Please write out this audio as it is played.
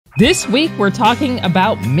This week, we're talking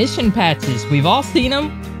about mission patches. We've all seen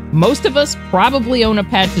them. Most of us probably own a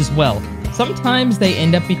patch as well. Sometimes they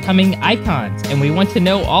end up becoming icons, and we want to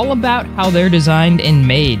know all about how they're designed and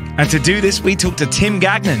made. And to do this, we talked to Tim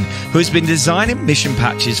Gagnon, who has been designing mission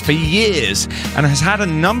patches for years and has had a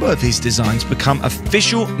number of his designs become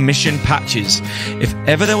official mission patches. If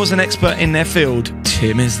ever there was an expert in their field,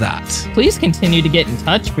 Tim is that. Please continue to get in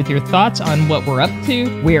touch with your thoughts on what we're up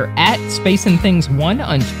to. We're at Space and Things 1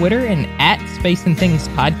 on Twitter and at Space and Things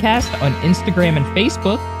Podcast on Instagram and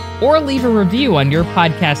Facebook, or leave a review on your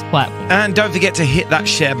podcast platform. And don't forget to hit that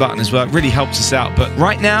share button as well. It really helps us out. But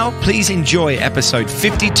right now, please enjoy episode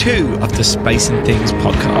 52 of the Space and Things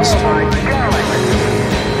podcast.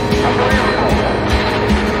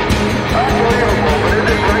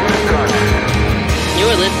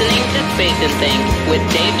 You're listening to Space and Things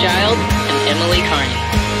with Dave Giles and Emily Carney.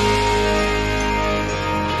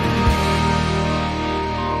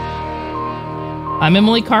 I'm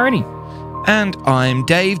Emily Carney. And I'm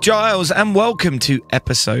Dave Giles, and welcome to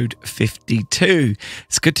episode 52.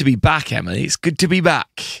 It's good to be back, Emily. It's good to be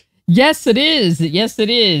back. Yes, it is. Yes, it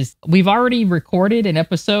is. We've already recorded an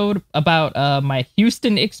episode about my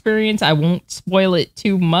Houston experience. I won't spoil it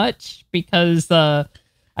too much because I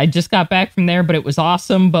just got back from there, but it was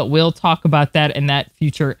awesome. But we'll talk about that in that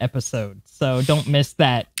future episode. So don't miss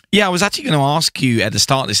that. Yeah, I was actually going to ask you at the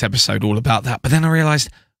start of this episode all about that, but then I realized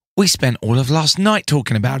we spent all of last night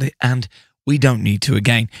talking about it, and we don't need to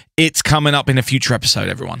again. It's coming up in a future episode,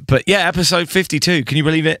 everyone. But yeah, episode 52. Can you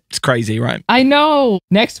believe it? It's crazy, right? I know.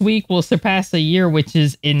 Next week will surpass a year, which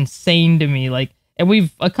is insane to me. And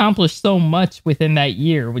we've accomplished so much within that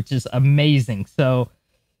year, which is amazing. So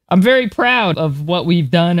I'm very proud of what we've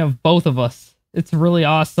done, of both of us. It's really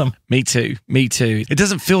awesome. Me too. Me too. It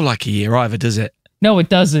doesn't feel like a year either, does it? No, it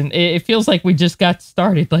doesn't. It feels like we just got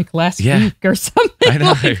started last week or something. I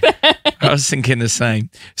know. Like that. I was thinking the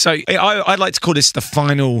same. So I'd like to call this the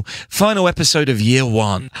final episode of year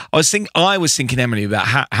one. I was thinking, Emily,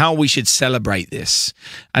 about how we should celebrate this.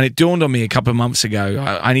 And it dawned on me a couple of months ago,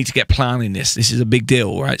 I need to get planning this. This is a big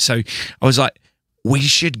deal, right? So I was like, we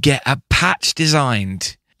should get a patch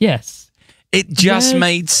designed. Yes. It just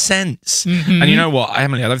made sense. Mm-hmm. And you know what,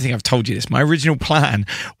 Emily, I don't think I've told you this. My original plan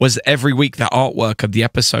was every week the artwork of the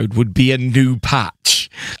episode would be a new patch,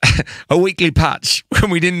 a weekly patch,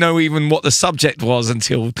 when we didn't know even what the subject was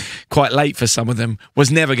until quite late for some of them,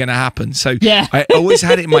 was never going to happen. So yeah. I always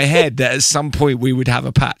had it in my head that at some point we would have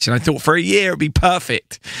a patch. And I thought for a year it'd be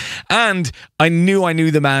perfect. And I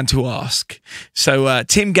knew the man to ask. So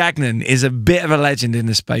Tim Gagnon is a bit of a legend in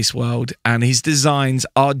the space world, and his designs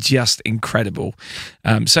are just incredible.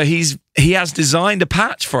 So he has designed a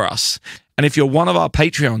patch for us, and if you're one of our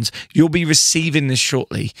Patreons, you'll be receiving this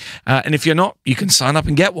shortly. And if you're not, you can sign up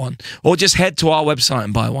and get one, or just head to our website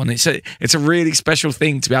and buy one. It's a really special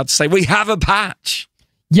thing to be able to say we have a patch.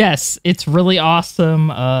 Yes, it's really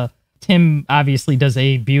awesome. Tim obviously does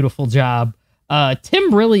a beautiful job.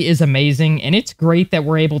 Tim really is amazing, and it's great that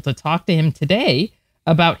we're able to talk to him today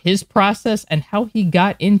about his process and how he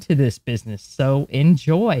got into this business. So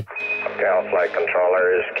enjoy. Cal flight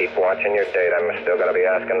controllers, keep watching your data. I'm still going to be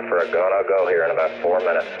asking for a go-no-go here in about 4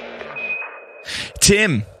 minutes.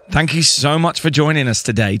 Tim, thank you so much for joining us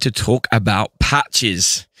today to talk about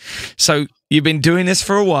patches. So you've been doing this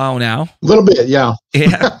for a while now. A little bit, yeah.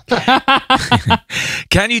 Yeah.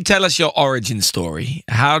 Can you tell us your origin story?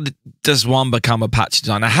 How does one become a patch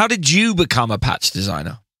designer? How did you become a patch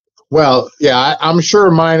designer? Well, yeah, I'm sure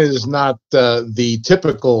mine is not the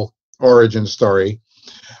typical origin story.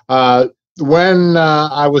 When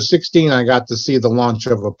I was 16, I got to see the launch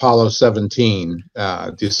of Apollo 17,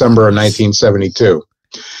 December of 1972.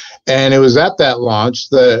 And it was at that launch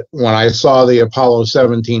that when I saw the Apollo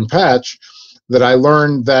 17 patch, that I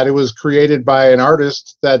learned that it was created by an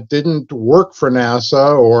artist that didn't work for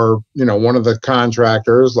NASA or, one of the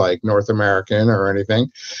contractors like North American or anything,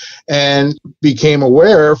 and became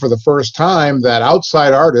aware for the first time that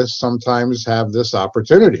outside artists sometimes have this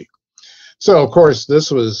opportunity. So, of course,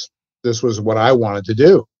 this was what I wanted to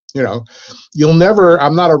do.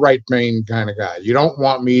 I'm not a right brain kind of guy. You don't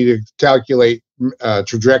want me to calculate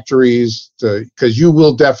trajectories because you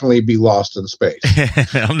will definitely be lost in space.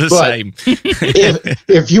 I'm the same.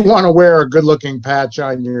 if you want to wear a good looking patch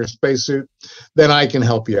on your spacesuit, then I can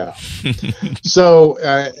help you out. So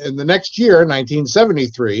in the next year,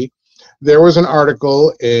 1973, there was an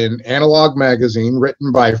article in Analog magazine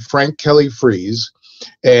written by Frank Kelly Freeze.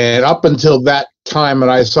 And up until that time that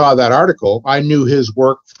I saw that article, I knew his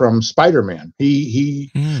work from Spider-Man. He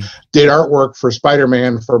did artwork for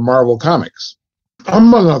Spider-Man for Marvel Comics.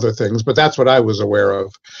 among other things, but that's what I was aware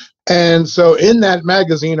of. And so in that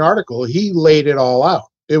magazine article, he laid it all out.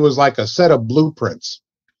 It was like a set of blueprints.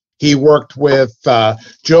 He worked with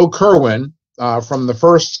Joe Kerwin from the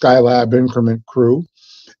first Skylab increment crew.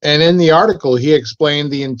 And in the article, he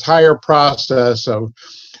explained the entire process of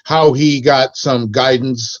how he got some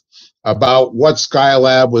guidance about what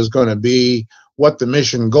Skylab was going to be, what the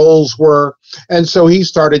mission goals were. And so he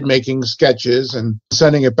started making sketches and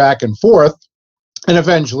sending it back and forth. And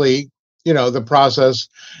eventually, the process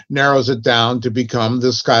narrows it down to become the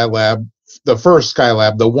Skylab, the first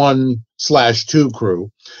Skylab, the 1/2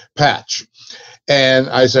 crew patch. And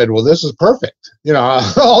I said, well, this is perfect.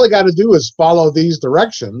 All I got to do is follow these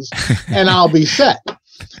directions and I'll be set.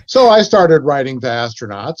 So I started writing to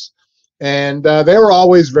astronauts, and they were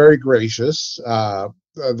always very gracious.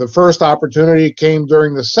 The first opportunity came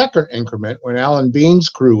during the second increment when Alan Bean's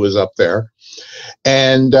crew was up there,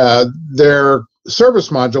 and their service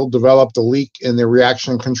module developed a leak in the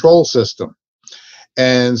reaction control system.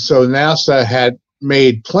 And so NASA had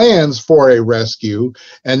made plans for a rescue,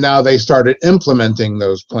 and now they started implementing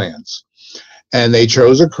those plans. And they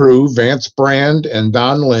chose a crew, Vance Brand and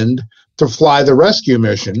Don Lind, to fly the rescue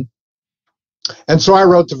mission. And so I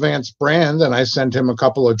wrote to Vance Brand, and I sent him a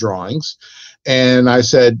couple of drawings. And I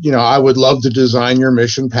said, I would love to design your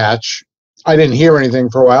mission patch. I didn't hear anything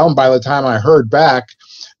for a while, and by the time I heard back,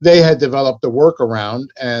 they had developed a workaround,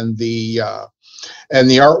 and the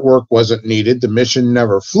artwork wasn't needed. The mission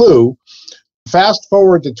never flew. Fast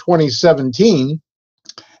forward to 2017,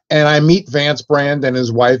 and I meet Vance Brand and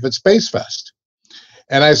his wife at Space Fest.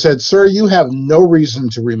 And I said, sir, you have no reason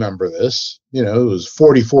to remember this. It was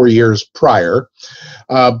 44 years prior.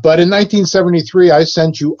 But in 1973, I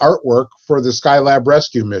sent you artwork for the Skylab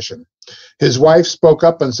rescue mission. His wife spoke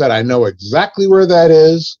up and said, I know exactly where that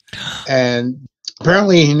is. And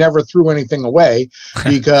apparently he never threw anything away,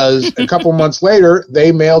 because a couple months later,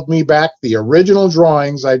 they mailed me back the original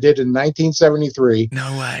drawings I did in 1973.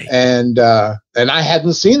 No way. And I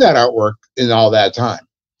hadn't seen that artwork in all that time.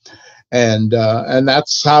 And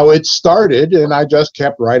that's how it started. And I just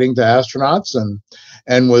kept writing to astronauts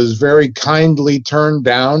and was very kindly turned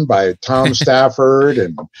down by Tom Stafford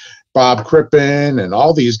and Bob Crippen and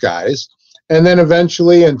all these guys. And then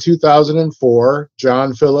eventually in 2004,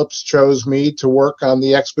 John Phillips chose me to work on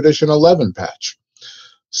the Expedition 11 patch.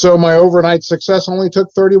 So my overnight success only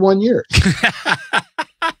took 31 years.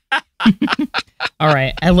 All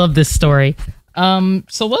right. I love this story.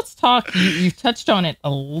 So let's talk. You touched on it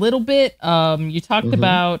a little bit. You talked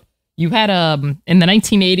about, you had in the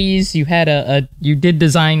 1980s, you did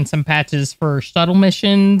design some patches for shuttle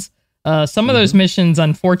missions. Some of those missions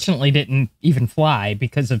unfortunately didn't even fly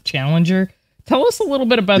because of Challenger. Tell us a little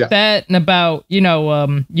bit about that, and about,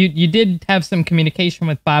 you did have some communication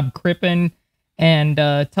with Bob Crippen, and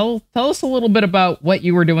tell us a little bit about what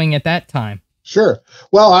you were doing at that time. Sure.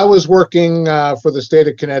 Well, I was working for the state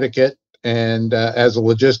of Connecticut, and as a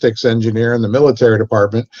logistics engineer in the military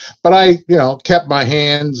department, but I, kept my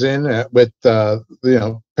hands in with,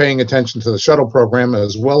 paying attention to the shuttle program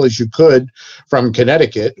as well as you could from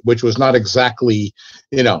Connecticut, which was not exactly,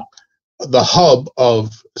 the hub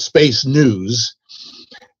of space news.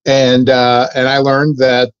 And I learned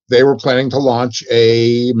that they were planning to launch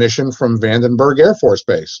a mission from Vandenberg Air Force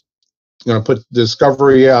Base, put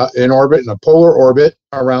Discovery in orbit, in a polar orbit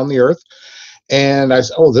around the Earth. And I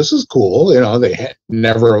said, oh, this is cool. They had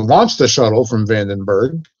never launched a shuttle from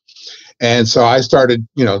Vandenberg. And so I started,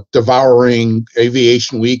 devouring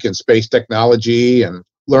Aviation Week and space technology and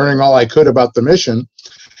learning all I could about the mission.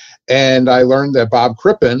 And I learned that Bob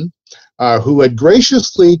Crippen, who had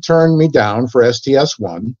graciously turned me down for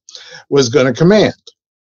STS-1, was going to command.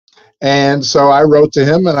 And so I wrote to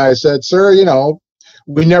him and I said, sir,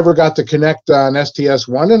 we never got to connect on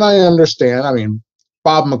STS-1, and I understand. I mean,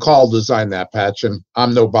 Bob McCall designed that patch, and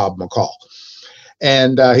I'm no Bob McCall.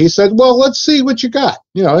 And he said, well, let's see what you got,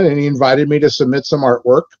 and he invited me to submit some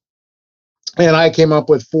artwork. And I came up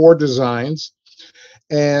with 4 designs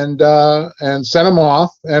and sent them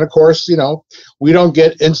off. And of course, we don't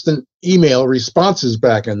get instant email responses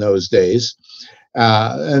back in those days.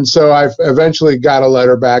 And so I eventually got a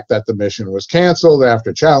letter back that the mission was canceled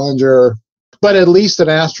after Challenger, but at least an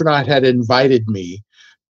astronaut had invited me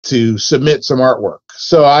to submit some artwork.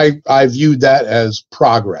 So I viewed that as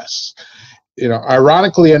progress.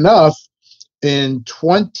 Ironically enough, in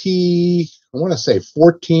 14,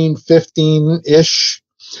 15-ish,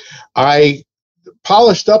 I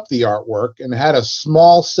polished up the artwork and had a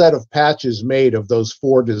small set of patches made of those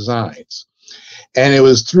 4 designs. And it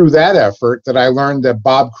was through that effort that I learned that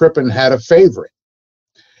Bob Crippen had a favorite.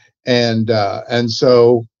 And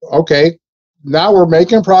so, okay, now we're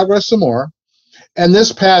making progress some more. And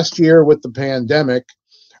this past year with the pandemic,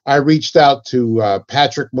 I reached out to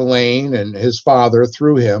Patrick Mullane and his father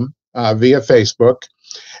through him via Facebook.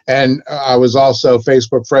 And I was also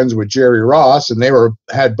Facebook friends with Jerry Ross, and they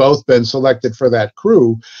had both been selected for that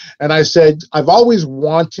crew. And I said, I've always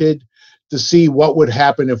wanted to see what would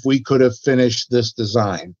happen if we could have finished this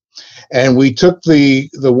design. And we took the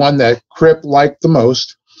one that Crip liked the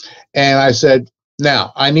most, and I said,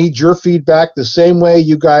 now I need your feedback the same way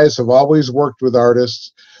you guys have always worked with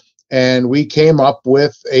artists. And we came up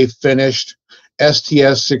with a finished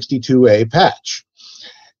STS-62A patch.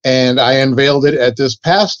 And I unveiled it at this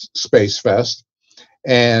past Space Fest.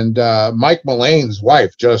 And Mike Mullane's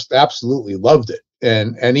wife just absolutely loved it.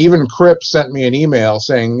 And even Crip sent me an email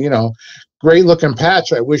saying, great looking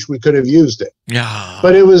patch. I wish we could have used it. Yeah.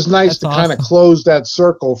 But it was nice to awesome. kind of close that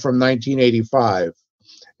circle from 1985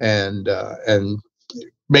 and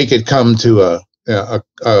make it come to a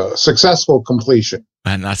successful completion.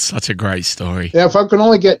 Man, that's such a great story. Yeah, if I could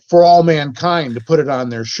only get For All Mankind to put it on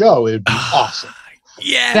their show, it'd be awesome.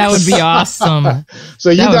 Yes. That would be awesome. So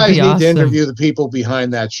you That would guys be need awesome. to interview the people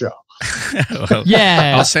behind that show. Well,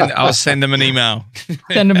 Yeah. I'll send them an email.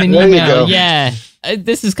 Send them an There you email. go. Yeah.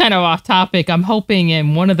 This is kind of off topic. I'm hoping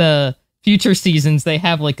in one of the future seasons they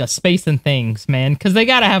have like a Space and Things, man, because they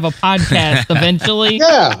got to have a podcast eventually.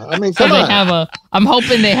 Yeah, I mean, So come they on. have I'm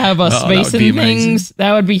hoping they have a that Space would be and amazing. Things.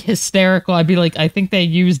 That would be hysterical. I'd be like, I think they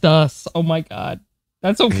used us. Oh my God.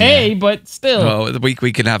 That's okay, but still. Well, we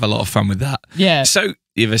could have a lot of fun with that. Yeah. So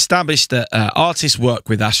you've established that artists work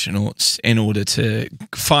with astronauts in order to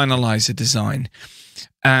finalize a design.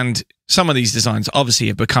 And some of these designs obviously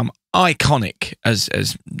have become iconic as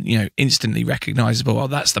instantly recognizable. Well,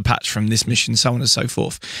 that's the patch from this mission, so on and so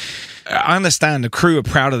forth. I understand the crew are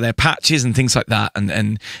proud of their patches and things like that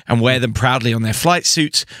and wear them proudly on their flight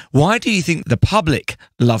suits. Why do you think the public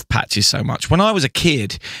love patches so much? When I was a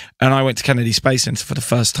kid and I went to Kennedy Space Center for the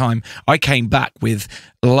first time, I came back with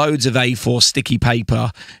loads of A4 sticky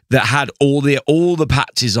paper that had all the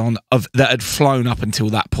patches on that had flown up until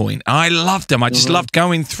that point. I loved them. I just loved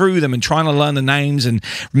going through them and trying to learn the names and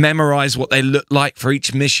memorize what they looked like for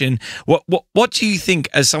each mission. What do you think,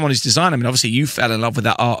 as someone who's designed them, and obviously you fell in love with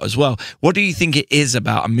that art as well, what do you think it is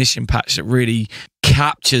about a mission patch that really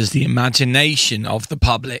captures the imagination of the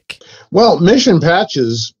public? Well, mission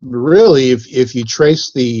patches, really, if you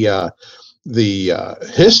trace the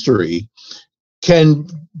history, can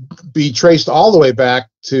be traced all the way back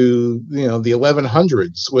to the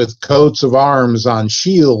 1100s with coats of arms on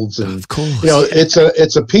shields, and Of course.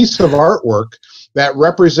 it's a piece of artwork that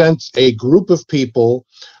represents a group of people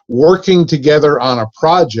working together on a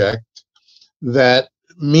project that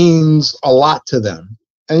means a lot to them.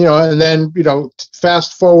 And then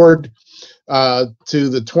fast forward to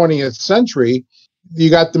the 20th century, you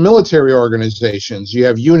got the military organizations, you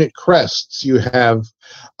have unit crests, you have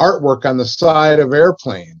artwork on the side of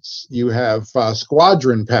airplanes, you have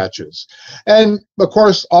squadron patches. And of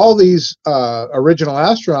course, all these original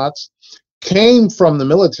astronauts came from the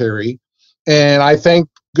military. And I thank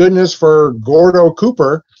goodness for Gordo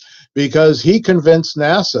Cooper, because he convinced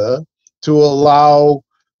NASA to allow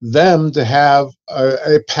them to have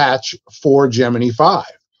a patch for Gemini 5.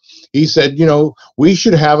 He said, we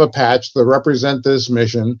should have a patch that represent this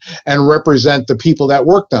mission and represent the people that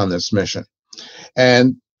worked on this mission.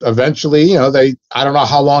 And eventually, I don't know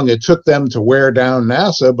how long it took them to wear down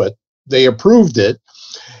NASA, but they approved it.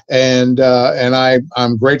 And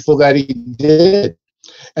I'm grateful that he did.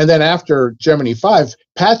 And then after Gemini 5,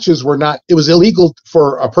 patches it was illegal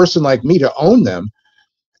for a person like me to own them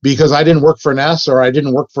because I didn't work for NASA or I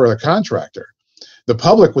didn't work for a contractor. The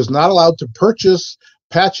public was not allowed to purchase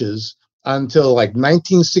patches until like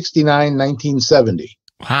 1969, 1970.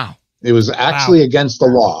 Wow. It was actually against the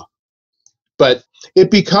law. But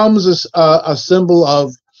it becomes a symbol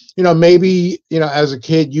of, maybe, as a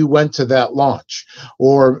kid, you went to that launch,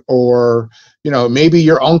 or maybe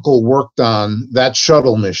your uncle worked on that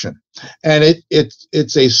shuttle mission. And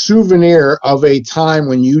it's a souvenir of a time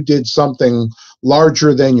when you did something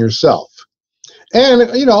larger than yourself.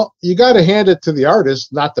 And, you got to hand it to the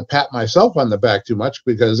artist, not to pat myself on the back too much,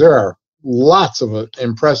 because there are lots of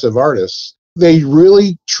impressive artists. They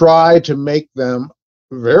really try to make them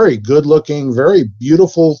very good looking, very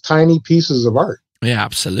beautiful, tiny pieces of art. Yeah,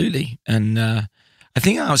 absolutely. And I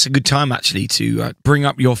think that was a good time actually to bring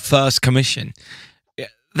up your first commission.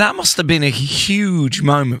 That must have been a huge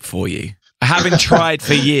moment for you. having tried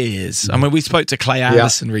for years, I mean, we spoke to Clay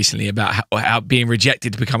Anderson recently about how being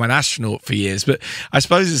rejected to become an astronaut for years, but I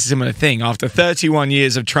suppose it's a similar thing. After 31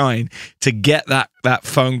 years of trying to get that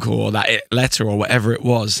phone call or that letter or whatever it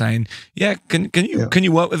was saying, yeah, can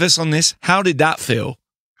you work with us on this? How did that feel?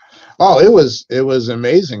 Oh, it was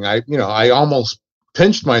amazing. I almost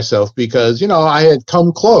pinched myself because, I had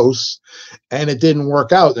come close and it didn't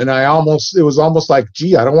work out. And it was almost like,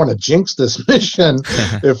 gee, I don't want to jinx this mission.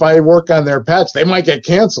 If I work on their patch, they might get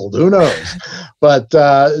canceled. Who knows? But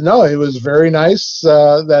no, it was very nice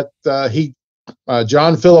that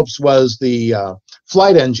John Phillips was the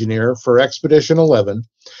flight engineer for Expedition 11.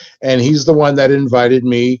 And he's the one that invited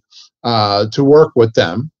me to work with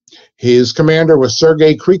them. His commander was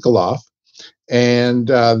Sergei Krikalev. And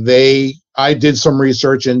I did some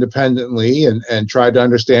research independently and tried to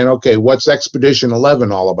understand, okay, what's Expedition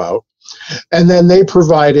 11 all about? And then they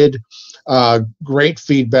provided great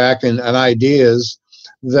feedback and ideas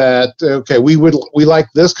that, okay, we like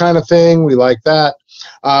this kind of thing, we like that.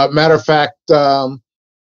 Matter of fact,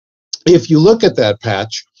 if you look at that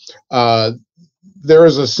patch, there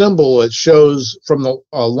is a symbol that shows from the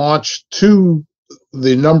launch to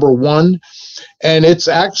the number 1, and it's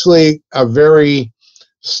actually a very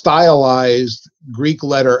stylized Greek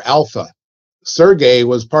letter alpha. Sergei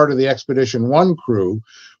was part of the Expedition 1 crew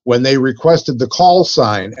when they requested the call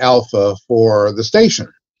sign alpha for the station.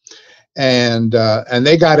 And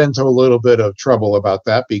they got into a little bit of trouble about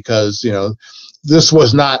that because, this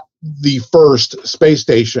was not the first space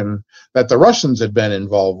station that the Russians had been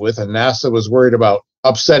involved with, and NASA was worried about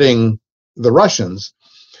upsetting the Russians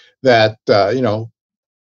that,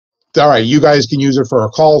 all right, you guys can use it for a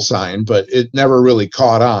call sign, but it never really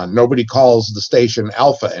caught on. Nobody calls the station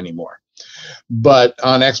Alpha anymore. But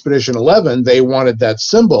on Expedition 11, they wanted that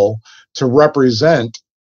symbol to represent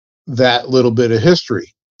that little bit of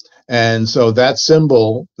history. And so that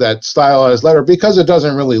symbol, that stylized letter, because it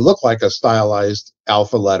doesn't really look like a stylized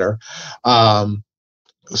Alpha letter,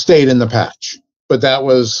 stayed in the patch. But that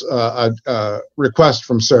was a request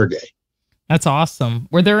from Sergei. That's awesome.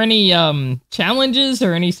 Were there any challenges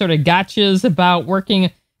or any sort of gotchas about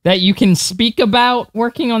working that you can speak about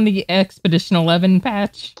working on the Expedition 11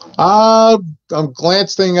 patch? I'm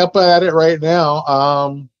glancing up at it right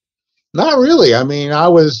now. Not really. I mean, I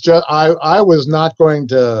was not going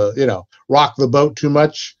to, rock the boat too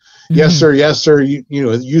much. Mm-hmm. Yes, sir. Yes, sir.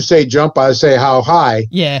 You say jump, I say how high.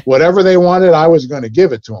 Yeah. Whatever they wanted, I was going to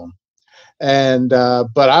give it to them. And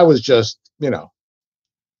but I was just,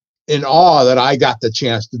 in awe that I got the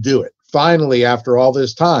chance to do it. Finally, after all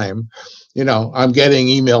this time, I'm getting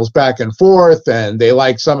emails back and forth, and they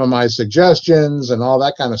like some of my suggestions and all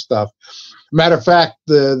that kind of stuff. Matter of fact,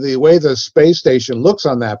 the way the space station looks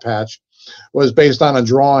on that patch was based on a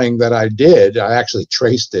drawing that I did. I actually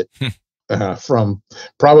traced it from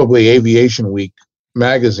probably Aviation Week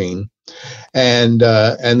magazine, and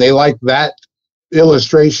they liked that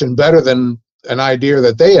illustration better than an idea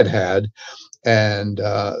that they had. And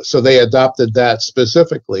so they adopted that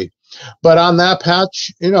specifically. But on that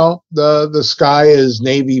patch, the sky is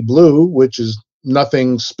navy blue, which is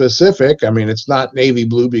nothing specific. I mean, it's not navy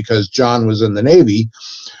blue because John was in the Navy,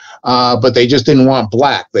 but they just didn't want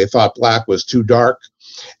black. They thought black was too dark.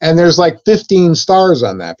 And there's like 15 stars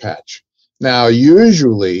on that patch. Now,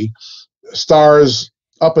 usually stars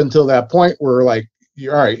up until that point were like,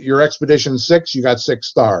 all right, your Expedition 6, you got 6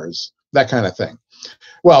 stars, that kind of thing.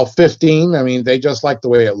 Well, 15, I mean, they just liked the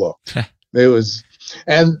way it looked.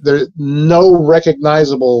 And there's no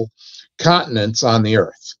recognizable continents on the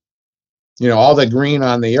Earth. All the green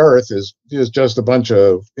on the Earth is just a bunch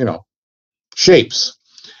of, shapes.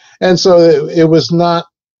 And so it was not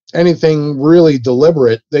anything really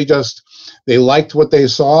deliberate. They liked what they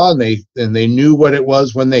saw, and they knew what it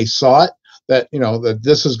was when they saw it, that, that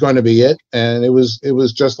this is going to be it. And it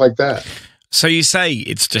was just like that. So you say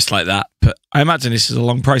it's just like that, but I imagine this is a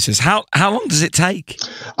long process. How long does it take?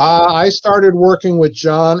 I started working with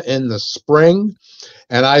John in the spring,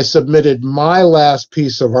 and I submitted my last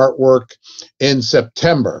piece of artwork in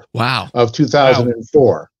September of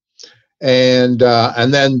 2004. Wow.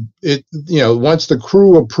 And then it, once the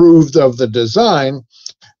crew approved of the design,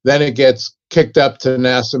 then it gets kicked up to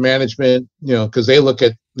NASA management, because they look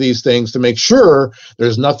at these things to make sure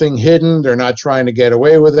there's nothing hidden. They're not trying to get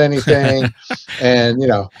away with anything. And,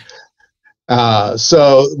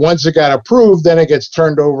 so once it got approved, then it gets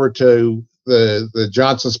turned over to the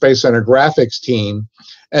Johnson Space Center graphics team,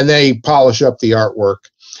 and they polish up the artwork.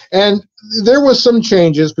 And there was some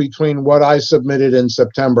changes between what I submitted in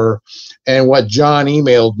September and what John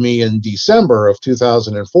emailed me in December of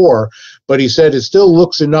 2004, but he said it still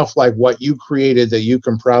looks enough like what you created that you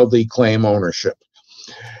can proudly claim ownership.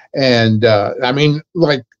 And I mean,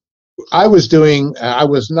 like I was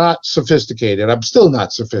not sophisticated. I'm still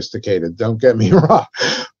not sophisticated, don't get me wrong.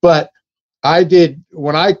 But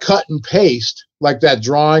when I cut and paste, like that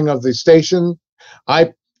drawing of the station,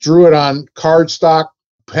 I drew it on cardstock,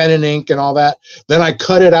 pen and ink and all that. Then I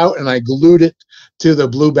cut it out and I glued it to the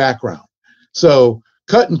blue background. So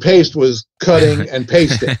cut and paste was cutting and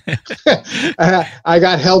pasting. I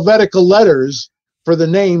got Helvetica letters for the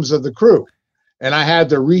names of the crew. And I had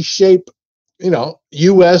to reshape,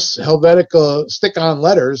 U.S. Helvetica stick-on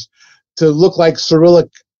letters to look like Cyrillic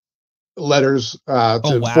letters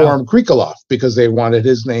form Krikalev, because they wanted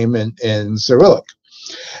his name in Cyrillic.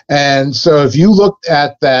 And so if you looked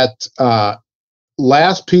at that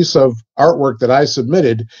last piece of artwork that I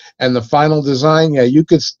submitted and the final design, yeah, you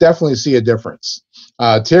could definitely see a difference.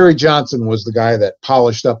 Terry Johnson was the guy that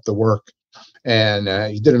polished up the work, and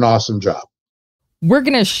he did an awesome job. We're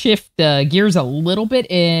gonna shift gears a little bit,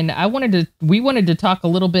 and we wanted to talk a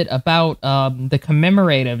little bit about the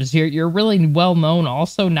commemoratives. You're really well known,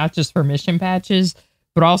 also not just for mission patches,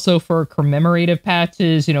 but also for commemorative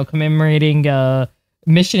patches. Commemorating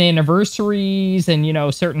mission anniversaries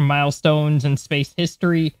and certain milestones in space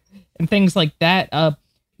history and things like that.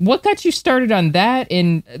 What got you started on that?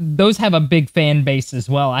 And those have a big fan base as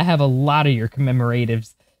well. I have a lot of your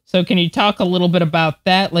commemoratives. So can you talk a little bit about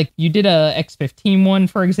that? Like you did a X-15 one,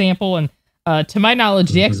 for example, and to my knowledge,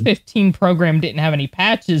 the X-15 program didn't have any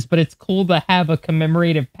patches, but it's cool to have a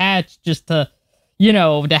commemorative patch just to,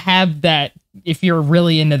 to have that if you're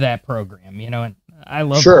really into that program, and I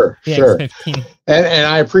love the X-15. And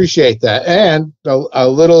I appreciate that. And a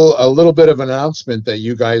little bit of an announcement that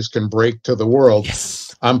you guys can break to the world. Yes.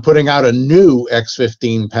 I'm putting out a new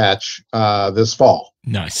X-15 patch this fall.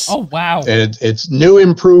 Nice. Oh, wow. And it's new,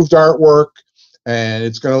 improved artwork, and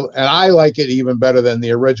and I like it even better than the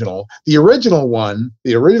original. The original one,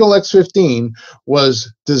 the original X-15,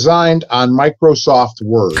 was designed on Microsoft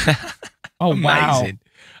Word. Oh, wow.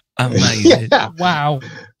 Amazing. Yeah. Wow.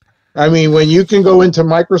 I mean, when you can go into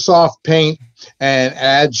Microsoft Paint and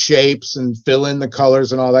add shapes and fill in the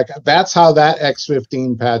colors and all that, that's how that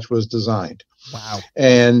X-15 patch was designed. Wow.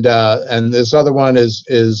 And this other one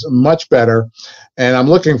is much better, and I'm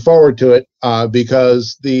looking forward to it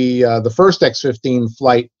because the first X-15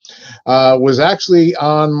 flight was actually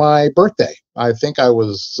on my birthday. I think I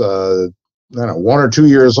was 1 or 2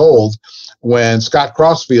 years old when Scott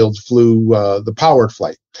Crossfield flew the powered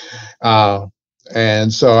flight.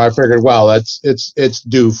 And so I figured, well, it's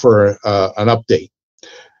due for an update.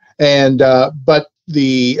 And but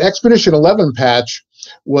the Expedition 11 patch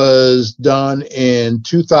was done in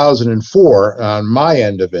 2004 on my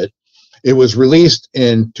end of it. It was released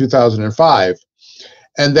in 2005.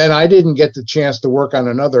 And then I didn't get the chance to work on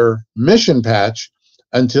another mission patch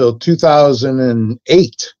until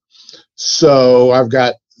 2008. So I've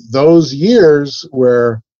got those years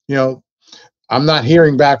where, I'm not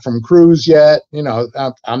hearing back from crews yet.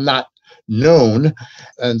 I'm not known.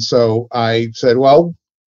 And so I said, well,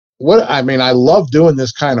 I love doing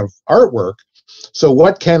this kind of artwork. So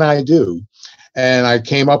what can I do? And I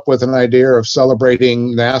came up with an idea of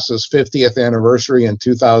celebrating NASA's 50th anniversary in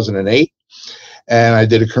 2008. And I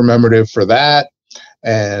did a commemorative for that.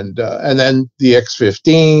 And then the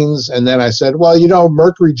X-15s. And then I said, well,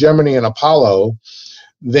 Mercury, Gemini, and Apollo,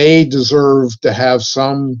 they deserve to have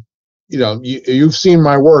some, you've seen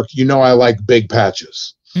my work, I like big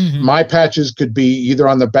patches. Mm-hmm. My patches could be either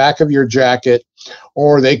on the back of your jacket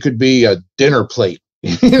or they could be a dinner plate.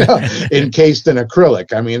 Encased in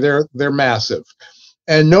acrylic. I mean, they're massive,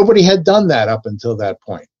 and nobody had done that up until that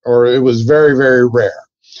point, or it was very, very rare.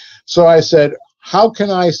 So I said, how can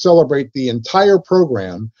I celebrate the entire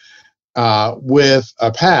program with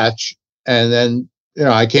a patch? And then,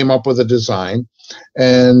 I came up with a design,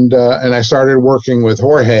 and I started working with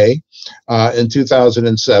Jorge in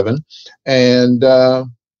 2007, and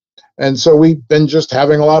so we've been just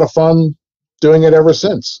having a lot of fun doing it ever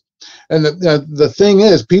since. And the thing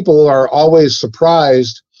is, people are always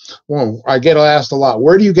surprised. Well, I get asked a lot,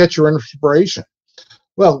 where do you get your inspiration?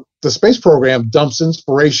 Well, the space program dumps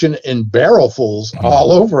inspiration in barrelfuls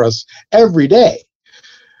all over us every day.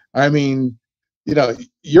 I mean,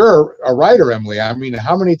 you're a writer, Emily. I mean,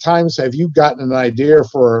 how many times have you gotten an idea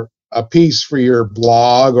for a piece for your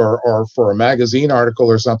blog or for a magazine article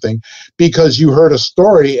or something because you heard a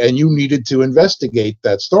story and you needed to investigate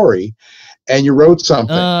that story? and you wrote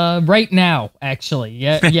something. Right now, actually.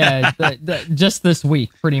 Yeah, just this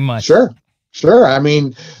week, pretty much. Sure. I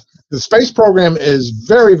mean, the space program is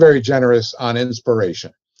very, very generous on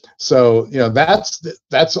inspiration. So,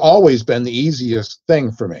 that's always been the easiest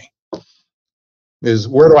thing for me, is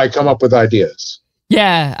where do I come up with ideas?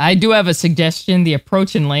 Yeah, I do have a suggestion. The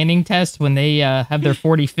approach and landing test, when they have their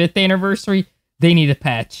 45th anniversary, they need a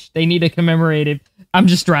patch. They need a commemorative. I'm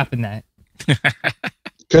just dropping that.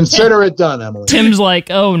 Consider it done, Emily. Tim's like,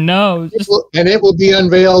 oh no. And it will be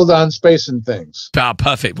unveiled on Space and Things.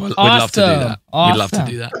 Perfect. We'd love to do that. Awesome. We'd love to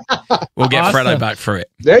do that. We'll get Fredo back for it.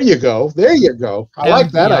 There you go. I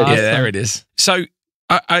like that idea. Yeah, there it is. So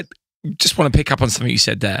I just want to pick up on something you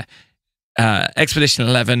said there. Expedition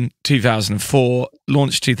 11, 2004,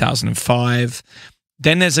 launched 2005.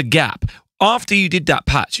 Then there's a gap. After you did that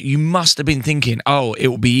patch, you must have been thinking, oh, it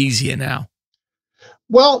will be easier now.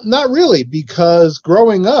 Well, not really, because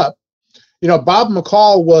growing up, Bob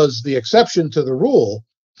McCall was the exception to the rule,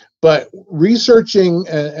 but researching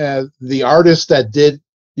the artists that did,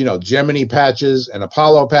 Gemini patches and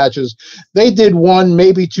Apollo patches, they did one,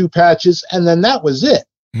 maybe two patches, and then that was it.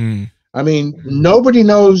 I mean, nobody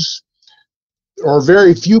knows, or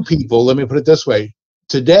very few people, let me put it this way,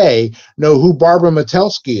 today know who Barbara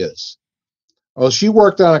Metelsky is. Well, she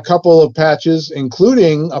worked on a couple of patches,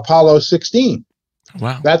 including Apollo 16.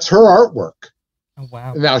 Wow. That's her artwork. Oh,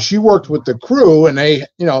 wow. Now, she worked with the crew, and they,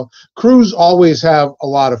 crews always have a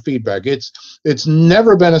lot of feedback. It's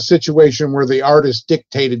never been a situation where the artist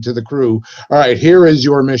dictated to the crew, all right, here is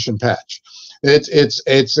your mission patch.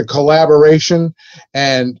 It's a collaboration,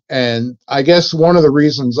 and I guess one of the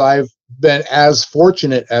reasons I've been as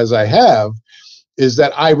fortunate as I have is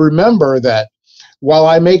that I remember that while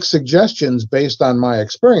I make suggestions based on my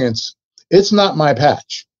experience, it's not my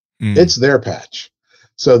patch. It's their patch.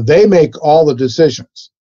 So they make all the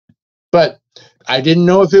decisions. But I didn't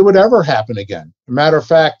know if it would ever happen again. Matter of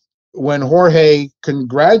fact, when Jorge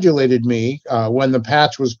congratulated me when the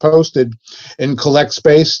patch was posted in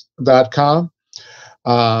collectspace.com,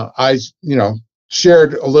 I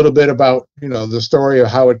shared a little bit about the story of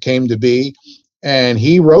how it came to be, and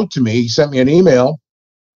he wrote to me. He sent me an email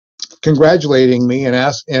congratulating me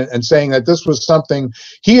and saying that this was something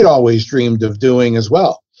he had always dreamed of doing as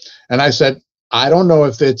well. And I said, I don't know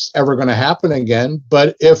if it's ever going to happen again,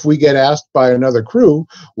 but if we get asked by another crew,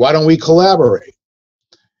 why don't we collaborate?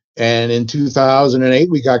 And in 2008,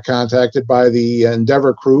 we got contacted by the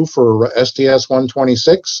Endeavour crew for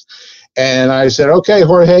STS-126. And I said, okay,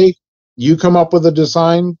 Jorge, you come up with a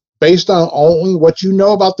design based on only what you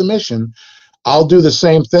know about the mission. I'll do the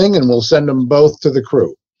same thing, and we'll send them both to the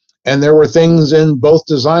crew. And there were things in both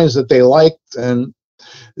designs that they liked, and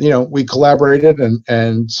we collaborated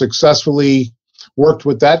and successfully worked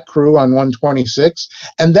with that crew on 126,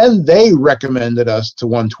 and then they recommended us to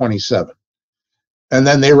 127, and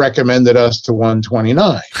then they recommended us to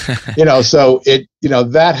 129. So it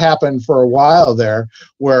that happened for a while there,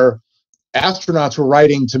 where astronauts were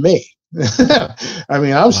writing to me. I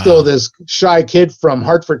mean, I'm still this shy kid from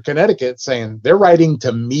Hartford, Connecticut, saying they're writing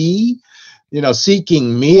to me,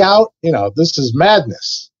 seeking me out. This is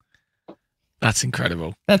madness. That's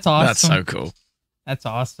incredible. That's awesome. That's so cool. That's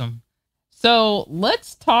awesome. So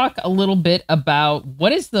let's talk a little bit about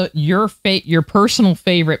what is your personal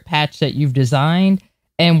favorite patch that you've designed,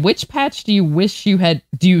 and which patch do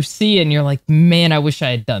you see and you're like, man, I wish I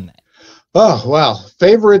had done that? Oh, well,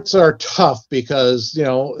 favorites are tough because,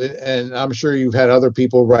 and I'm sure you've had other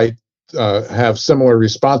people have similar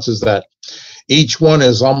responses, that each one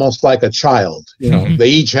is almost like a child. They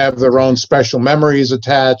each have their own special memories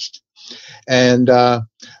attached. And,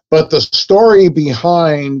 but the story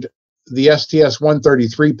behind the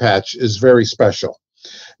STS-133 patch is very special.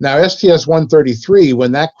 Now, STS-133,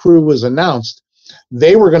 when that crew was announced,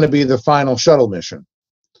 they were going to be the final shuttle mission.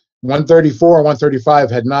 134 and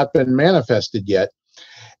 135 had not been manifested yet.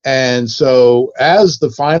 And so as the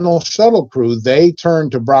final shuttle crew, they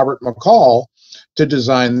turned to Robert McCall to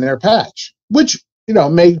design their patch, which,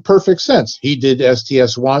 made perfect sense. He did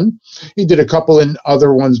STS-1. He did a couple in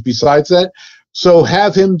other ones besides that. So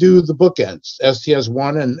have him do the bookends,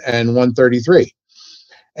 STS-1 and 133.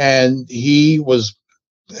 And he was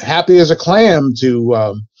happy as a clam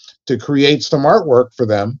to create some artwork for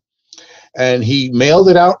them. And he mailed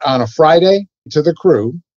it out on a Friday to the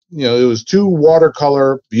crew. It was 2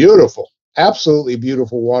 watercolor, absolutely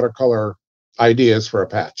beautiful watercolor ideas for a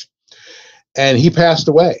patch. And he passed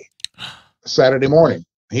away Saturday morning.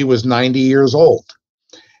 He was 90 years old.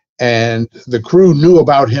 And the crew knew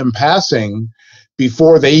about him passing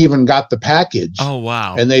before they even got the package. Oh,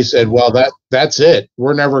 wow. And they said, well, that's it.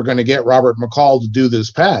 We're never going to get Robert McCall to do this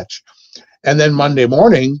patch. And then Monday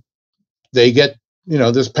morning, they get,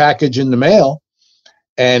 this package in the mail,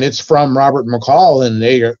 and it's from Robert McCall, and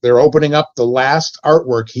they're opening up the last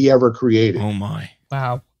artwork he ever created. Oh my.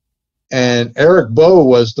 Wow. And Eric Bowe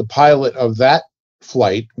was the pilot of that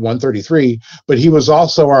flight, 133, but he was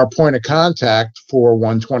also our point of contact for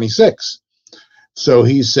 126. So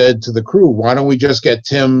he said to the crew, why don't we just get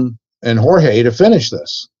Tim and Jorge to finish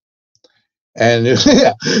this? And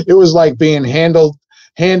it was like being handed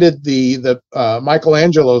the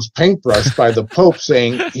Michelangelo's paintbrush by the Pope,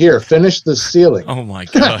 saying, here, finish the ceiling. Oh my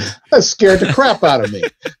God. That scared the crap out of me.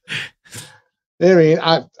 I mean,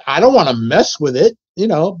 I don't want to mess with it,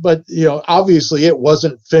 but, obviously it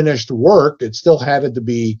wasn't finished work. It still had to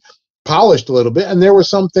be polished a little bit. And there were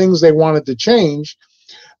some things they wanted to change,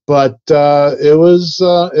 but that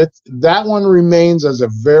one remains as a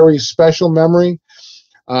very special memory.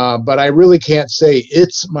 But I really can't say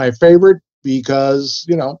it's my favorite because,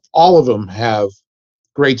 all of them have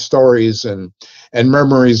great stories and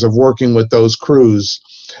memories of working with those crews.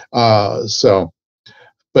 But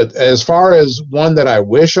as far as one that I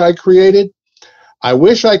wish I created, I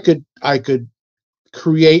wish I could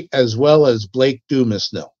create as well as Blake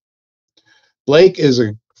Dumasnil. Blake is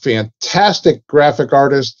a fantastic graphic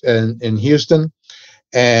artist in Houston,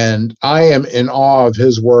 and I am in awe of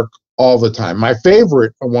his work all the time. My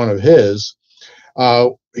favorite one of his,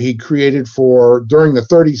 he created during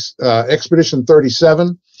the Expedition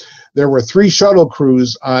 37. There were 3 shuttle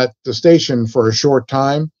crews at the station for a short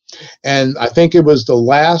time, and I think it was the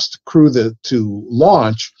last crew to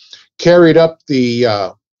launch carried up the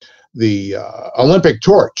Olympic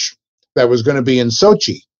torch that was going to be in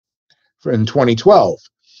Sochi in 2012.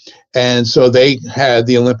 And so they had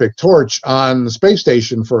the Olympic torch on the space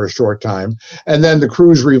station for a short time, and then the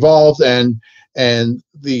crews revolved, and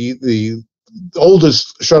the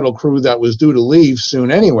oldest shuttle crew that was due to leave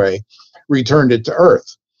soon anyway returned it to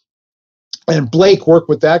Earth. And Blake worked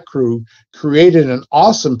with that crew, created an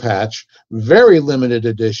awesome patch, very limited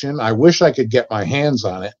edition. I wish I could get my hands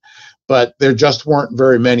on it, but there just weren't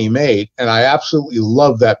very many made, and I absolutely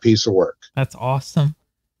love that piece of work. That's awesome.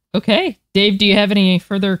 Okay, Dave, do you have any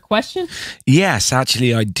further questions? Yes,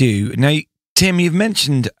 actually I do. Now, Tim, you've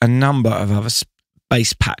mentioned a number of other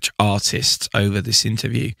space patch artists over this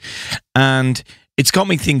interview, and it's got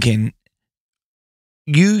me thinking.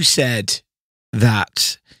 You said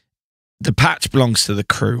that the patch belongs to the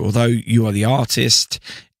crew, although you are the artist,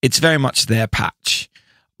 it's very much their patch.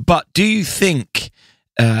 But do you think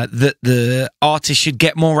that the artist should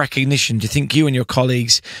get more recognition? Do you think you and your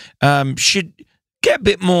colleagues should get a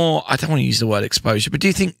bit more, I don't want to use the word exposure, but do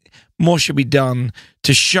you think more should be done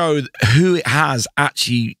to show who has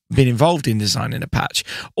actually been involved in designing a patch?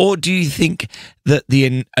 Or do you think that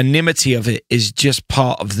the anonymity of it is just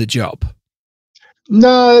part of the job?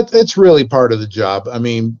 No, it's really part of the job. I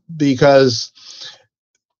mean, because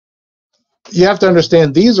you have to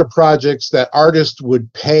understand these are projects that artists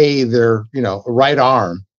would pay their, right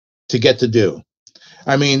arm to get to do.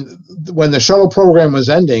 I mean, when the shuttle program was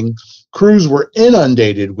ending, crews were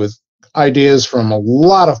inundated with ideas from a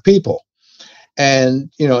lot of people.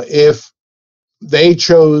 And, if they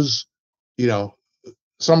chose,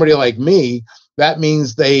 somebody like me, that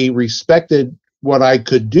means they respected what I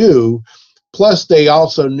could do. Plus, they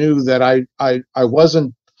also knew that I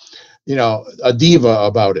wasn't, a diva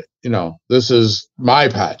about it. This is my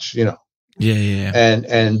patch, Yeah.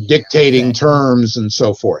 and dictating terms and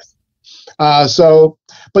so forth. But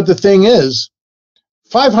the thing is,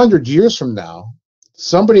 500 years from now,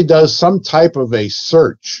 somebody does some type of a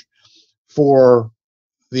search for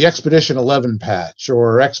the Expedition 11 patch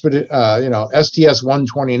or STS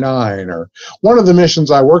 129 or one of the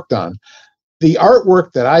missions I worked on. The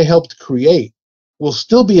artwork that I helped create will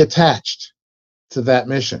still be attached to that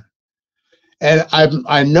mission. And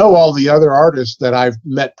I know all the other artists that I've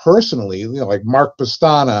met personally, like Mark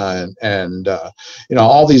Pastana and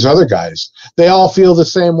all these other guys. They all feel the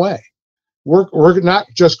same way. We're not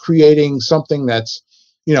just creating something that's,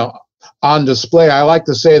 on display. I like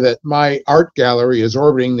to say that my art gallery is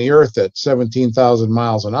orbiting the Earth at 17,000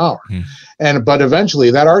 miles an hour. But eventually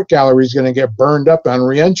that art gallery is going to get burned up on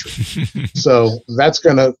reentry. So that's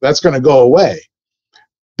going to go away.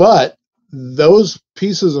 But those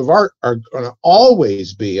pieces of art are going to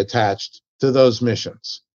always be attached to those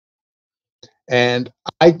missions. And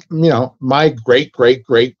my great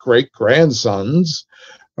grandsons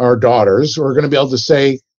or daughters are going to be able to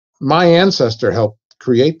say, my ancestor helped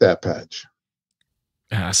create that patch.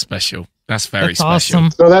 Special. That's very special.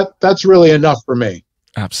 Awesome. So that's really enough for me.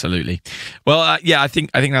 Absolutely. Well, yeah, I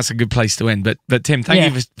think that's a good place to end. But Tim,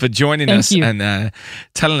 thank you for joining us and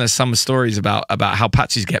telling us some stories about how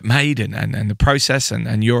patches get made and the process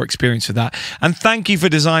and your experience with that. And thank you for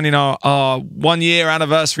designing our 1 year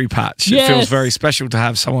anniversary patch. Yes. It feels very special to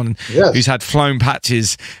have someone who's had flown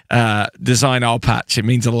patches design our patch. It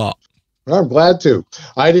means a lot. I'm glad to.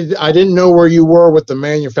 I didn't know where you were with the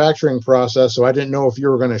manufacturing process, so I didn't know if you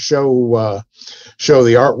were going to show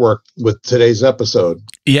the artwork with today's episode.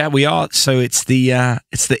 Yeah, we are. So it's the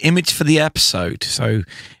image for the episode. So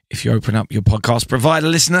if you open up your podcast provider,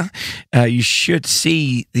 listener, you should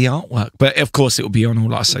see the artwork. But of course, it will be on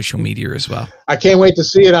all our social media as well. I can't wait to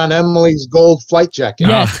see it on Emily's gold flight jacket.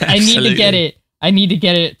 Yes, I need to get it. I need to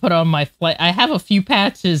get it put on my flight. I have a few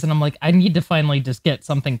patches, and I'm like, I need to finally just get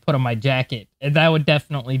something put on my jacket. And that would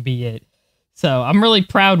definitely be it. So I'm really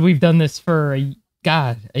proud we've done this for a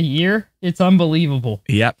year. It's unbelievable.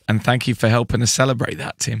 Yep. And thank you for helping us celebrate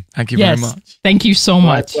that, Tim. Thank you very much. Thank you so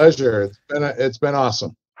much. My pleasure. It's been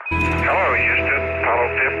awesome. Hello, Houston. Apollo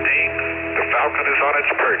 15. The Falcon is on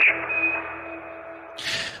its perch.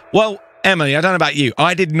 Well, Emily, I don't know about you.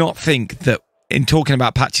 I did not think that in talking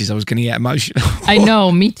about patches, I was going to get emotional. I know,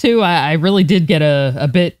 me too. I really did get a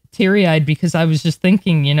bit teary-eyed because I was just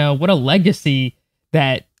thinking, what a legacy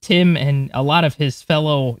that Tim and a lot of his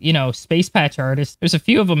fellow, space patch artists, there's a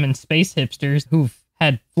few of them in Space Hipsters who've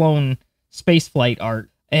had flown space flight art.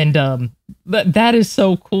 And that is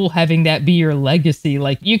so cool having that be your legacy.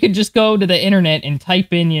 Like, you could just go to the internet and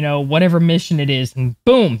type in, whatever mission it is, and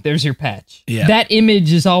boom, there's your patch. Yeah. That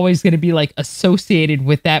image is always going to be like associated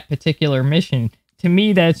with that particular mission. To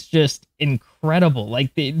me, that's just incredible.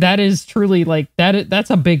 Like, that is truly like that's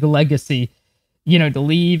a big legacy, to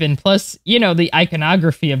leave. And plus, the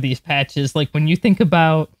iconography of these patches, like when you think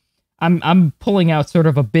about, I'm pulling out sort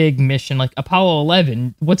of a big mission like Apollo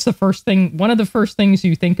 11. What's the first thing? One of the first things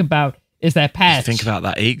you think about is that patch. You think about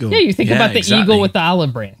that eagle. Yeah, you think about the eagle with the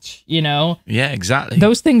olive branch, Yeah, exactly.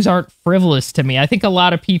 Those things aren't frivolous to me. I think a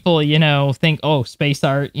lot of people, think, oh, space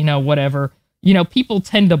art, whatever. People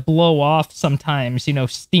tend to blow off sometimes,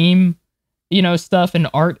 STEAM, stuff and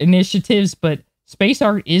art initiatives, but space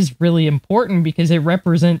art is really important because it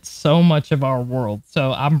represents so much of our world.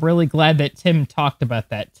 So I'm really glad that Tim talked about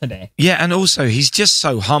that today. Yeah, and also he's just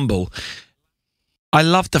so humble. I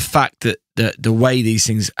love the fact that the way these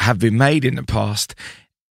things have been made in the past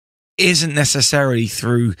isn't necessarily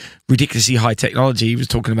through ridiculously high technology. He was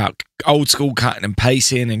talking about old school cutting and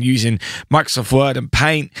pasting and using Microsoft Word and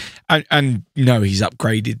Paint. And he's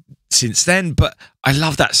upgraded since then, but I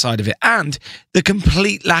love that side of it. And the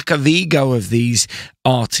complete lack of ego of these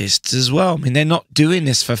artists as well. I mean, they're not doing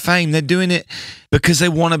this for fame. They're doing it because they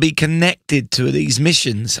want to be connected to these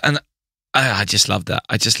missions. And I just love that.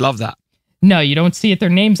 I just love that. No, you don't see it. Their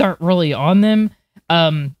names aren't really on them.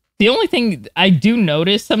 The only thing I do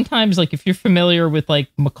notice sometimes, like if you're familiar with like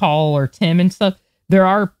McCall or Tim and stuff, there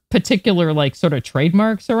are particular like sort of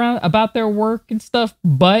trademarks around about their work and stuff,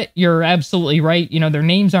 but you're absolutely right. Their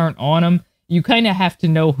names aren't on them. You kind of have to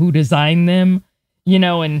know who designed them,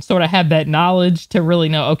 and sort of have that knowledge to really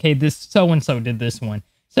know, okay, this so-and-so did this one.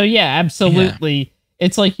 So yeah, absolutely. Yeah.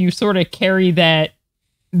 It's like you sort of carry that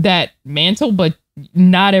mantle, but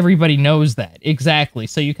not everybody knows that exactly.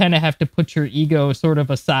 So you kind of have to put your ego sort of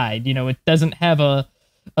aside. It doesn't have a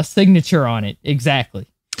signature on it. Exactly.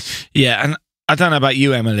 Yeah. And I don't know about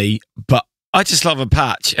you, Emily, but I just love a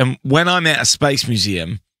patch. And when I'm at a space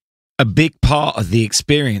museum, a big part of the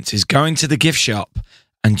experience is going to the gift shop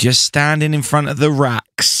and just standing in front of the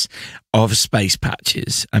racks of space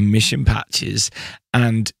patches and mission patches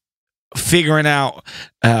and figuring out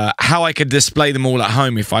how I could display them all at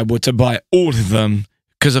home if I were to buy all of them,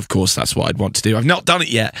 because of course that's what I'd want to do. I've not done it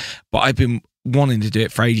yet, but I've been wanting to do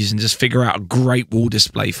it for ages and just figure out a great wall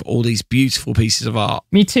display for all these beautiful pieces of art.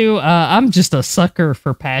 Me too. I'm just a sucker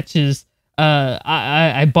for patches.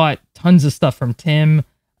 I bought tons of stuff from Tim.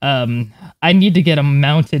 I need to get them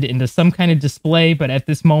mounted into some kind of display, but at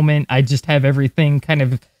this moment I just have everything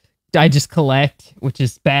I just collect, which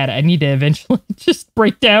is bad. I need to eventually just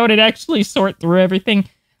break down and actually sort through everything.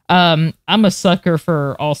 I'm a sucker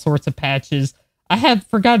for all sorts of patches.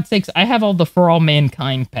 For God's sakes, I have all the For All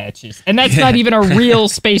Mankind patches, and that's not even a real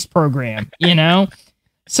space program,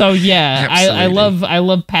 So yeah, I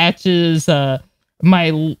love patches.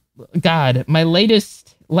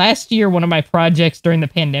 Last year, one of my projects during the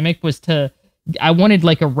pandemic was I wanted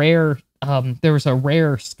like a rare. There was a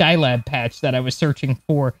rare Skylab patch that I was searching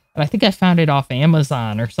for, and I think I found it off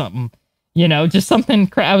Amazon or something. Just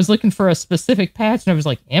something. I was looking for a specific patch, and I was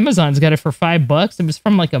like, Amazon's got it for $5. It was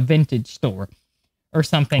from like a vintage store. or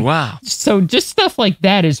something. Wow. So just stuff like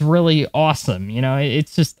that is really awesome. You know,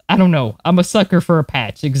 it's just, I don't know. I'm a sucker for a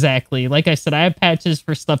patch. Exactly. Like I said, I have patches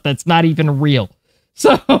for stuff that's not even real.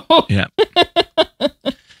 So yeah.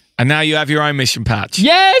 And now you have your own mission patch.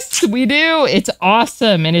 Yes, we do. It's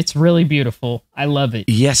awesome and it's really beautiful. I love it.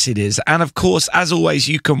 Yes, it is. And of course, as always,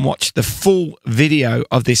 you can watch the full video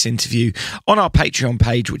of this interview on our Patreon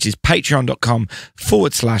page, which is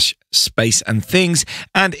patreon.com/space and things.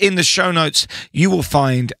 And in the show notes, you will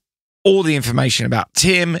find all the information about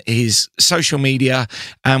Tim, his social media,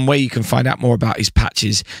 and where you can find out more about his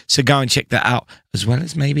patches. So go and check that out, as well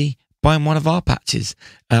as maybe buying one of our patches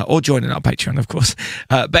or joining our Patreon, of course.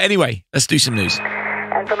 But anyway, let's do some news.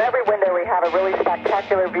 And from every window, we have a really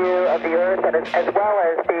spectacular view of the Earth, and as well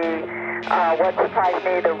as the what surprised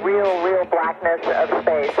me, the real blackness of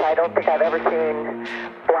space. I don't think I've ever seen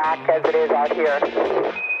black as it is out here.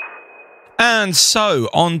 And so,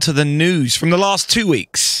 on to the news from the last 2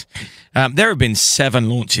 weeks. There have been 7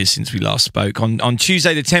 launches since we last spoke. On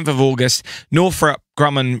Tuesday, the 10th of August, Northrup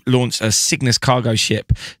Grumman launched a Cygnus cargo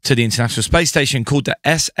ship to the International Space Station called the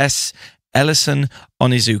SS Ellison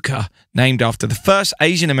Onizuka, named after the first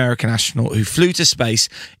Asian-American astronaut who flew to space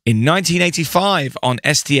in 1985 on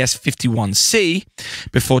STS-51C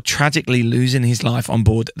before tragically losing his life on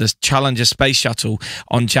board the Challenger space shuttle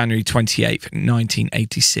on January 28,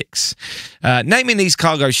 1986. Naming these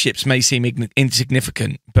cargo ships may seem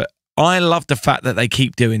insignificant, but I love the fact that they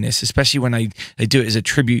keep doing this, especially when they do it as a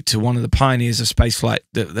tribute to one of the pioneers of spaceflight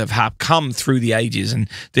that have come through the ages. And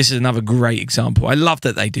this is another great example. I love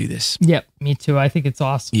that they do this. Yep, me too. I think it's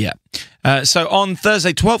awesome. Yeah. So on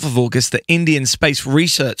Thursday, 12th of August, the Indian Space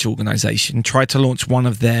Research Organization tried to launch one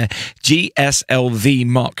of their GSLV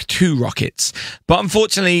Mark II rockets. But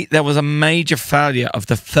unfortunately, there was a major failure of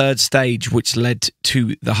the third stage, which led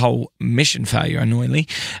to the whole mission failure, annoyingly,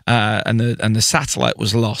 and the satellite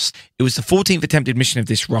was lost. It was the 14th attempted mission of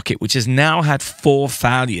this rocket, which has now had 4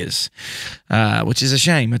 failures, which is a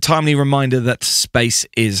shame. A timely reminder that space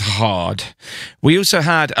is hard. We also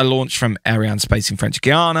had a launch from Arianespace in French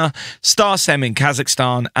Guiana, StarSem in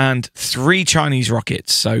Kazakhstan, and 3 Chinese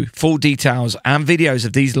rockets. So full details and videos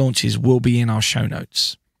of these launches will be in our show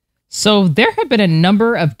notes. So there have been a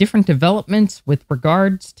number of different developments with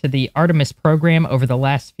regards to the Artemis program over the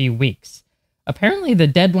last few weeks. Apparently, the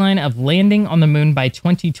deadline of landing on the moon by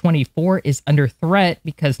 2024 is under threat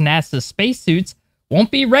because NASA's spacesuits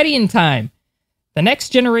won't be ready in time. The next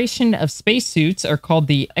generation of spacesuits are called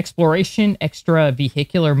the Exploration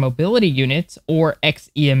Extravehicular Mobility Units, or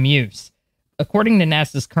XEMUs. According to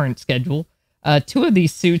NASA's current schedule, 2 of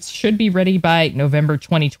these suits should be ready by November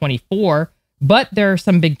 2024, but there are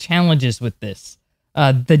some big challenges with this.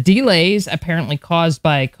 The delays, apparently caused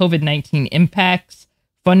by COVID-19 impacts,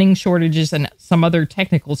 funding shortages, and some other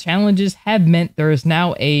technical challenges, have meant there is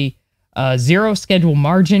now a 0 schedule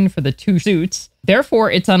margin for the 2 suits.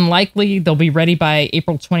 Therefore, it's unlikely they'll be ready by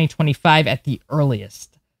April 2025 at the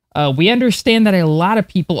earliest. We understand that a lot of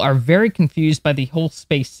people are very confused by the whole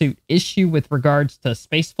spacesuit issue with regards to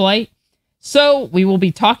spaceflight. So we will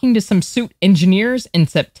be talking to some suit engineers in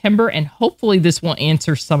September, and hopefully this will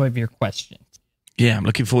answer some of your questions. Yeah, I'm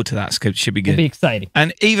looking forward to that. It should be good. It'll be exciting.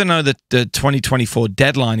 And even though the 2024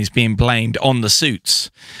 deadline is being blamed on the suits,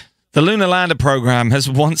 the Lunar Lander program has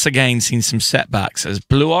once again seen some setbacks as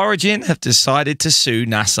Blue Origin have decided to sue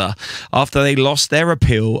NASA after they lost their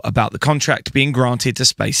appeal about the contract being granted to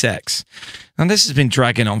SpaceX. And this has been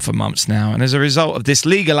dragging on for months now, and as a result of this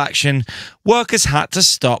legal action, workers had to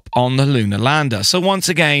stop on the Lunar Lander. So once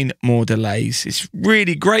again, more delays. It's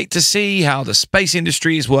really great to see how the space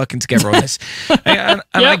industry is working together on this. And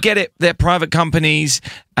Yep. I get it, they're private companies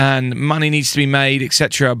and money needs to be made,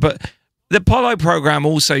 etc. But the Apollo program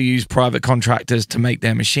also used private contractors to make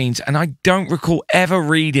their machines, and I don't recall ever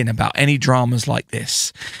reading about any dramas like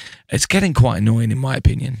this. It's getting quite annoying, in my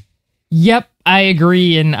opinion. Yep, I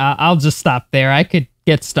agree, and I'll just stop there. I could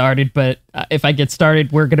get started, but if I get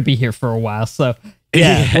started, we're going to be here for a while. So,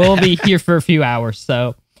 yeah, we'll be here for a few hours.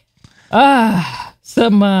 So,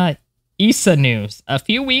 some ESA news. A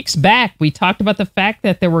few weeks back, we talked about the fact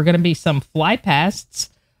that there were going to be some flypasts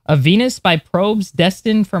of Venus by probes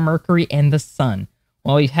destined for Mercury and the Sun.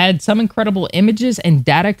 Well, we've had some incredible images and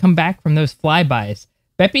data come back from those flybys.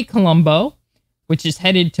 Bepi Colombo, which is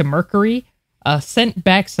headed to Mercury, sent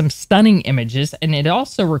back some stunning images, and it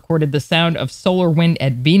also recorded the sound of solar wind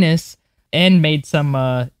at Venus and made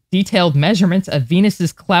some detailed measurements of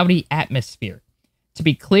Venus's cloudy atmosphere. To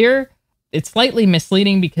be clear, it's slightly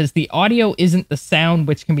misleading because the audio isn't the sound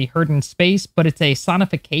which can be heard in space, but it's a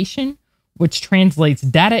sonification which translates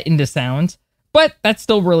data into sounds, but that's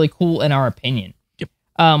still really cool in our opinion. Yep.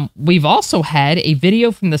 We've also had a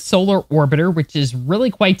video from the Solar Orbiter, which is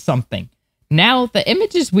really quite something. Now, the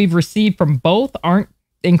images we've received from both aren't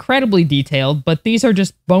incredibly detailed, but these are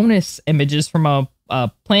just bonus images from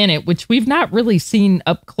a planet, which we've not really seen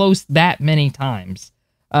up close that many times.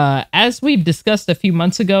 As we've discussed a few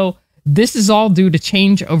months ago, this is all due to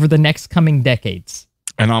change over the next coming decades.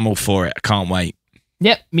 And I'm all for it. I can't wait.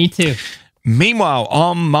 Yep, me too. Meanwhile,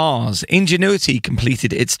 on Mars, Ingenuity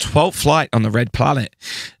completed its 12th flight on the Red Planet.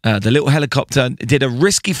 The little helicopter did a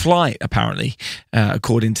risky flight, apparently,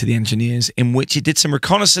 according to the engineers, in which it did some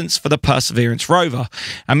reconnaissance for the Perseverance rover.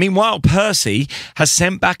 And meanwhile, Percy has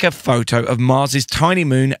sent back a photo of Mars's tiny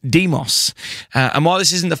moon, Deimos. And while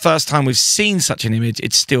this isn't the first time we've seen such an image,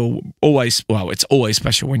 it's still always, well, it's always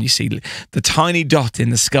special when you see the tiny dot in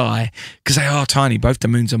the sky, because they are tiny. Both the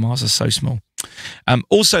moons of Mars are so small.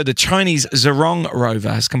 Also, the Chinese Zhurong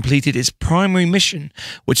rover has completed its primary mission,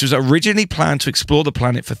 which was originally planned to explore the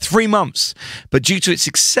planet for 3 months, but due to its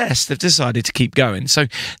success, they've decided to keep going. So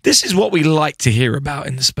this is what we like to hear about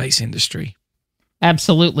in the space industry.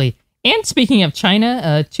 Absolutely. And speaking of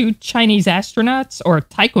China, 2 Chinese astronauts, or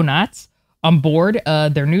taikonauts, on board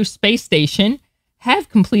their new space station have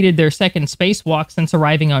completed their second spacewalk since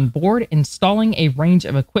arriving on board, installing a range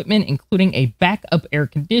of equipment, including a backup air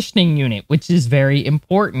conditioning unit, which is very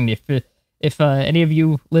important. If any of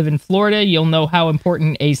you live in Florida, you'll know how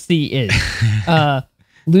important AC is.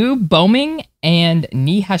 Liu Boming and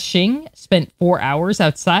Ni Haxing spent 4 hours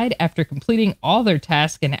outside after completing all their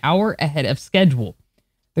tasks an hour ahead of schedule.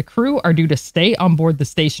 The crew are due to stay on board the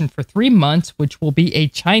station for 3 months, which will be a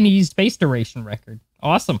Chinese space duration record.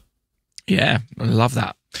 Awesome. Yeah, I love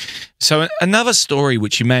that. So another story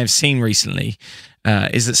which you may have seen recently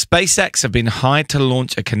is that SpaceX have been hired to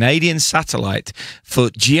launch a Canadian satellite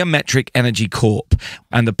for Geometric Energy Corp.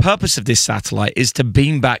 And the purpose of this satellite is to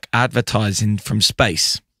beam back advertising from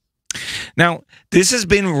space. Now, this has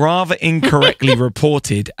been rather incorrectly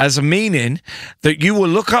reported as meaning that you will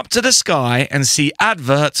look up to the sky and see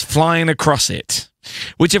adverts flying across it,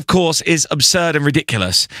 which of course is absurd and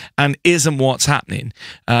ridiculous and isn't what's happening.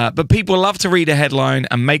 But people love to read a headline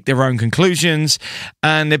and make their own conclusions,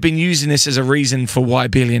 and they've been using this as a reason for why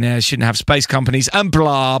billionaires shouldn't have space companies and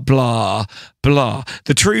blah, blah, blah.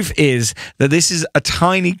 The truth is that this is a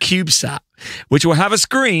tiny CubeSat, which will have a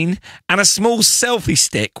screen and a small selfie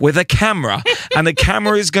stick with a camera, and the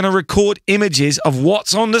camera is going to record images of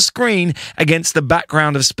what's on the screen against the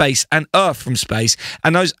background of space and Earth from space,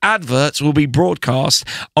 and those adverts will be broadcast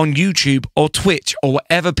on YouTube or Twitch or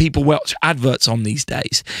whatever people watch adverts on these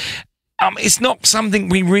days. It's not something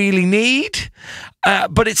we really need,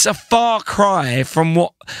 but it's a far cry from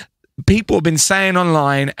what people have been saying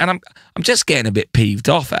online, and I'm just getting a bit peeved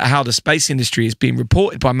off at how the space industry is being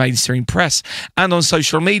reported by mainstream press and on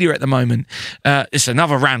social media at the moment. It's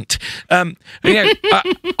another rant.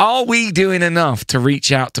 Are we doing enough to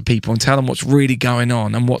reach out to people and tell them what's really going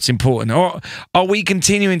on and what's important? Or are we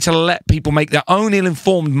continuing to let people make their own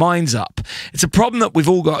ill-informed minds up? It's a problem that we've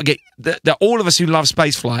all got to get, that all of us who love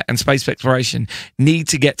spaceflight and space exploration need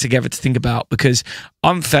to get together to think about, because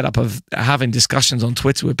I'm fed up of having discussions on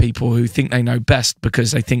Twitter with people who think they know best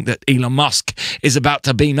because they think that Elon Musk is about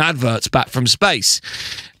to beam adverts back from space.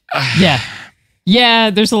 Yeah,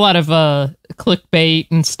 there's a lot of clickbait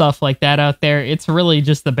and stuff like that out there. It's really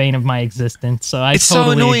just the bane of my existence. So it's totally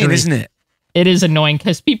so annoying, agree. Isn't it? It is annoying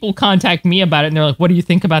because people contact me about it and they're like, "What do you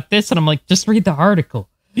think about this?" And I'm like, "Just read the article."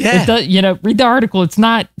 Yeah, read the article. It's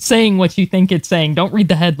not saying what you think it's saying. Don't read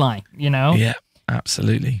the headline. Yeah,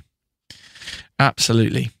 absolutely.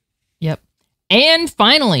 Absolutely. Yep. And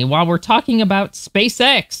finally, while we're talking about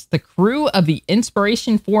SpaceX, the crew of the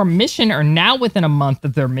Inspiration 4 mission are now within a month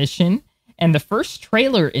of their mission, and the first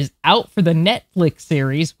trailer is out for the Netflix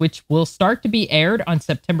series, which will start to be aired on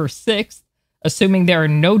September 6th, assuming there are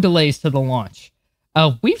no delays to the launch.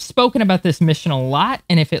 We've spoken about this mission a lot,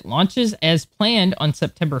 and if it launches as planned on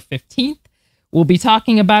September 15th, we'll be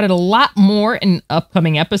talking about it a lot more in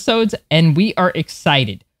upcoming episodes, and we are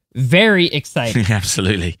excited. Very excited.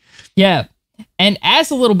 Absolutely. Yeah. And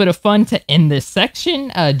as a little bit of fun to end this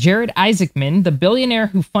section, Jared Isaacman, the billionaire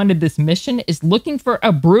who funded this mission, is looking for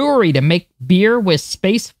a brewery to make beer with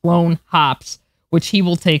space-flown hops, which he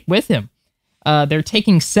will take with him. They're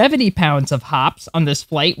taking 70 pounds of hops on this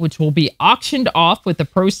flight, which will be auctioned off with the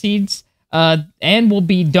proceeds and will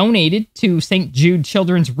be donated to St. Jude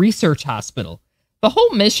Children's Research Hospital. The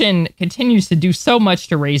whole mission continues to do so much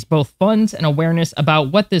to raise both funds and awareness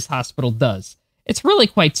about what this hospital does. It's really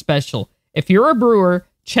quite special. If you're a brewer,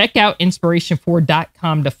 check out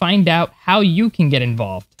inspiration4.com to find out how you can get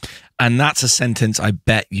involved. And that's a sentence I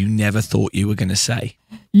bet you never thought you were going to say.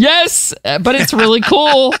 Yes, but it's really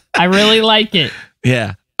cool. I really like it.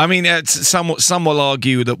 Yeah. I mean, some will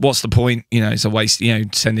argue that what's the point? You know, it's a waste, you know,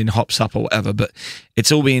 sending hops up or whatever, but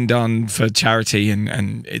it's all being done for charity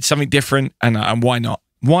and it's something different. And why not?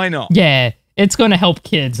 Why not? Yeah, it's going to help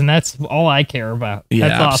kids, and that's all I care about. Yeah,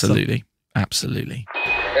 that's absolutely. Awesome. Absolutely.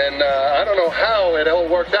 And I don't know how it all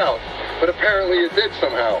worked out, but apparently it did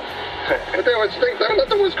somehow. But there was things,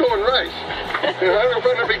 nothing was going right. You know,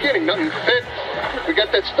 from the beginning, nothing fit. We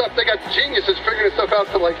got that stuff, they got geniuses figuring stuff out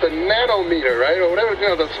to like the nanometer, right? Or whatever, you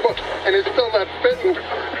know, the smoke, and it's still not fitting.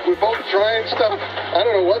 We're both trying stuff. I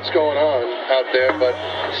don't know what's going on out there, but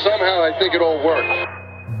somehow I think it all worked.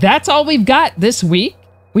 That's all we've got this week.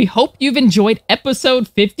 We hope you've enjoyed episode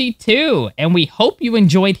 52, and we hope you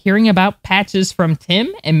enjoyed hearing about patches from Tim,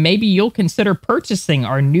 and maybe you'll consider purchasing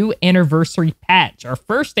our new anniversary patch, our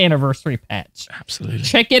first anniversary patch. Absolutely.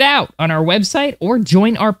 Check it out on our website or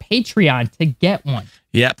join our Patreon to get one.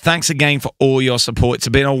 Yep. Thanks again for all your support. It's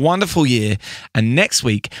been a wonderful year. And next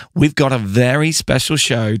week, we've got a very special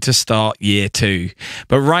show to start year 2.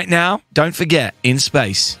 But right now, don't forget, in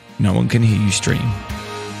space, no one can hear you stream.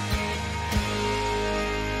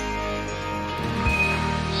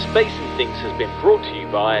 Space and Things has been brought to you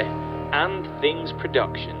by And Things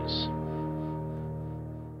Productions.